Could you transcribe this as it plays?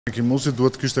Kimusi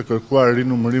duhet kishte kërkuar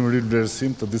rinumërim,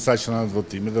 rivlerësim të disa qenave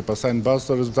votimi dhe pastaj në bazë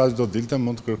të rezultatit do dilte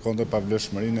mund të kërkonte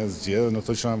pavlefshmërinë e zgjedhjeve në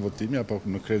këto qenave votimi apo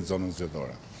në krejt zonën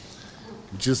zgjedhore.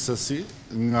 Gjithsesi,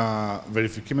 nga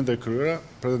verifikimet e kryera,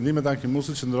 pretendimet e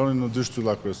Kimusit qëndronin në dy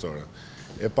shtylla kryesore.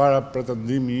 E para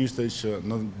pretendimi ishte që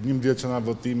në 11 qenave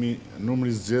votimi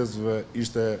numri i zgjedhësve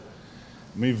ishte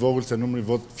më i vogël se numri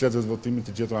fletëve të votimit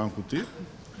të gjetura në kuti.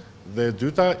 Dhe e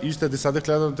dyta ishte disa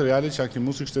deklarata notariale që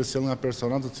Kimusi kishte sjellë nga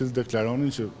personat të cilët deklaronin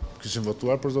që kishin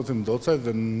votuar për zotin Docaj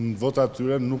dhe në votat e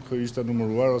tyre nuk ishte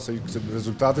numëruar ose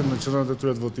rezultati në qendrat e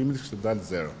tyre të votimit kishte dalë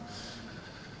 0.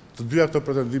 Të dyja këto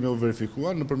pretendime u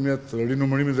verifikuan nëpërmjet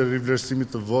rinumërimit dhe rivlerësimit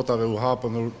të votave u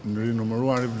hapën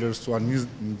rinumëruan, rivlerësuan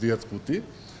 10 kuti.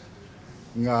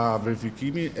 Nga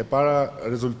verifikimi e para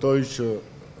rezultoi që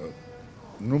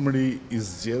numri i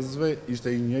zgjedhësve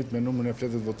ishte i njëjtë me numrin e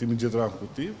fletëve të votimit gjetura në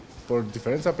kuti, por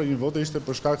diferenca për një votë ishte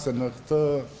për shkak se në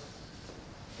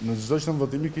çdo qenë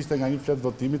votimi kishte nga një fletë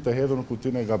votimi të hedhur në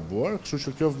kutinë e gabuar, kështu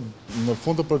që kjo në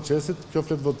fund të procesit kjo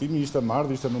fletë votimi ishte marrë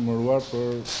dhe ishte numëruar për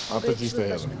atë që ishte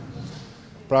hedhur.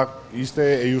 Pra ishte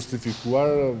e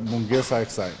justifikuar mungesa e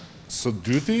kësaj. Së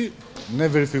dyti, ne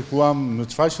verifikuam në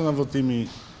çfarë qenë votimi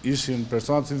ishin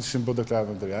personat që ishin bërë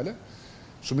deklarata notariale.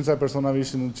 Shumica e personave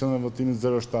ishin në qendrën e votimit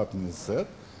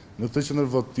 0720. Në këtë qendër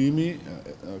votimi,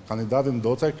 kandidati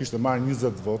Docaj kishte marrë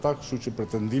 20 vota, kështu që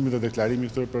pretendimi dhe deklarimi i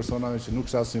këtyre personave që nuk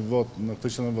kishte asnjë vot në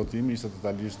këtë qendër votimi ishte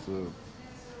totalisht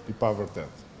i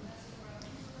pavërtet.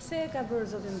 Pse e ka bërë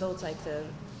zotin Docaj këtë?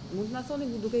 Mund të na thoni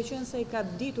duke qenë se i ka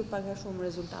ditur pak a shumë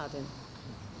rezultatin?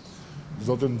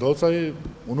 Zotin Docaj,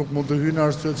 unë nuk mund të hyj në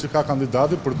arsyet që ka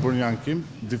kandidati për të bërë një ankim,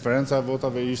 diferenca e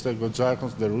votave ishte goxha e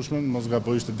konsiderueshme, mos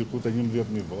gaboj ishte diku te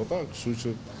 11.000 vota, kështu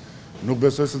që nuk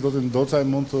besoj se zotin Docaj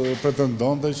mund të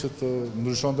pretendonte që të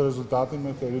ndryshonte rezultatin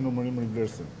me këtë rinumërim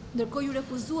rivlerësim. Ndërkohë ju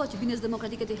refuzuat që Partisë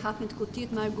Demokratike të hapnin të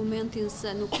kutit me argumentin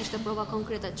se nuk kishte prova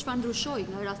konkrete. Çfarë ndryshoi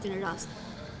nga rasti në rast?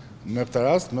 Në këtë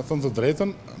rast, me thënë të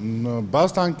drejtën, në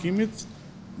bazë të ankimit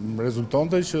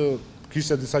rezultonte që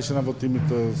kishte disa qenë votimit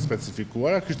të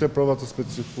specifikuara, kishte prova të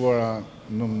specifikuara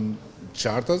në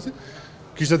qartazi,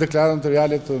 kishte deklarata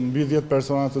notariale të mbi 10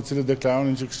 persona të cilët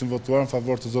deklaronin që kishin votuar në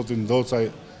favor të zotit Docaj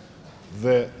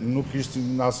dhe nuk ishte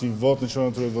asnjë vot në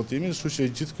qendrën e tyre të votimit, kështu që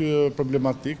gjithë ky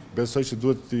problematik besoj që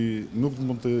nuk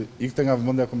mund të ikte nga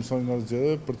vëmendja e Komisionit Qendror të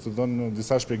Zgjedhjeve për të dhënë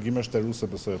disa shpjegime shtëruese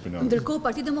besoj opinionit. Ndërkohë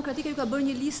Partia Demokratike ju ka bërë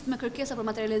një listë me kërkesa për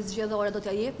materialet zgjedhore, do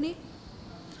t'ja jepni?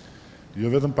 Jo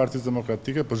vetëm Partisë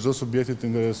Demokratike, por çdo subjekti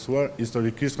të interesuar,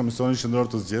 historikisht Komisioni Qendror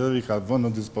të Zgjedhjeve i ka vënë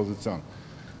në dispozicion.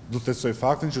 Do të thosoj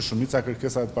faktin që shumica e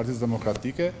kërkesave të Partisë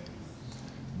Demokratike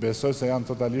besoj se janë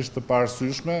totalisht të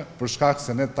paarsyeshme për shkak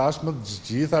se ne tashmë të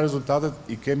gjitha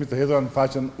rezultatet i kemi të hedhura në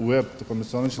faqen web të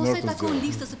Komisionit Qendror të Zgjedhjeve. Po sa i takon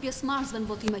listës së pjesëmarrësve në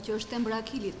votime që është tembra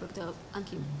akilit për këtë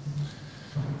ankim?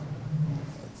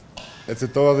 E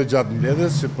citova dhe gjatë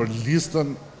mbledhjes që për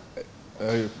listën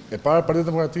e para Partia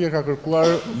Demokratike ka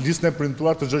kërkuar listën e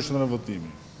printuar të çdo qendrë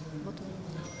votimi.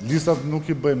 Listat nuk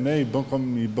i bëjmë ne,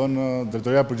 i bën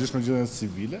Drejtoria e Përgjithshme e Gjendjes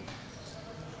Civile.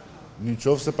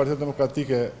 Nëse Partia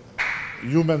Demokratike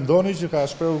ju mendoni që ka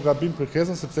shprehur gabim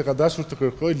kërkesën sepse ka dashur të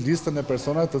kërkojë listën e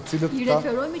personave të cilët I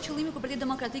referojmë qëllimit për Partitë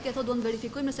Demokratike thotë do të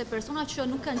verifikojmë nëse personat që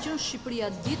nuk kanë qenë në Shqipëri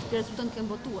atë ditë rezulton kanë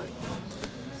votuar.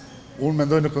 Unë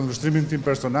mendoj në kundërshtrimin tim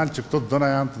personal që këto dhëna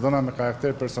janë të dhëna me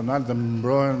karakter personal dhe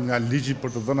mbrohen nga ligji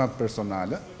për të dhënat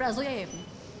personale. Pra zoja jepni.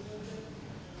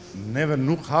 Neve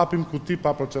nuk hapim kuti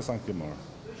pa proces ankimor.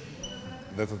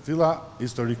 Dhe të tilla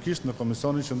historikisht në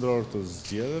Komisionin Qendror të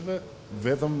Zgjedhjeve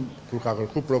vetëm kur ka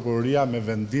kërkuar prokuroria me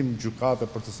vendim gjykate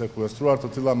për të sekuestruar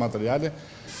të tilla materiale,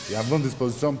 ja vënë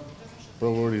dispozicion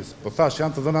prokurorisë. Po thash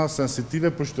janë të dhëna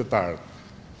sensitive për qytetarët.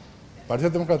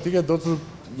 Partia Demokratike do të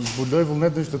zbulojë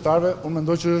vullnetin e qytetarëve, unë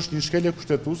mendoj që është një shkelje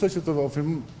kushtetuese që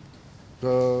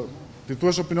të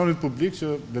fituesh opinionit publik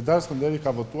që Bledar Skënderi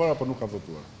ka votuar apo nuk ka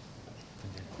votuar.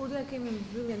 Kur do të kemi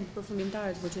mbylljen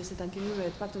përfundimtare të procesit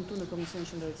ankimore të paktën këtu në Komisionin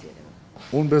Qendror të Zgjedhjeve?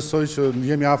 Unë besoj që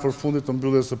jemi afër fundit të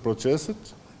mbylljes së procesit.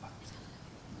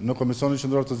 Në Komisionin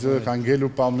Qendror të Zgjedhjeve ka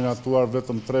ngelur pa miratuar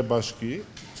vetëm 3 bashki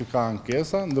që ka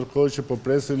ankesa, ndërkohë që po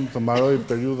presim të mbarojë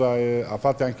periudha e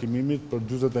afati ankimimit për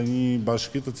 41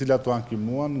 bashki të cilat u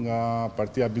ankimuan nga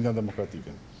Partia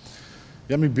Demokratike.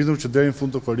 Jam i bindur që deri në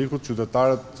fund të korrikut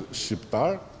qytetarët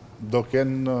shqiptar do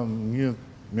kenë një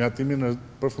miratimin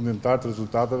përfundimtar të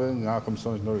rezultateve nga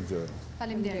Komisioni Qendror të Zgjedhjeve.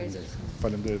 Faleminderit.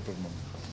 Faleminderit për mua.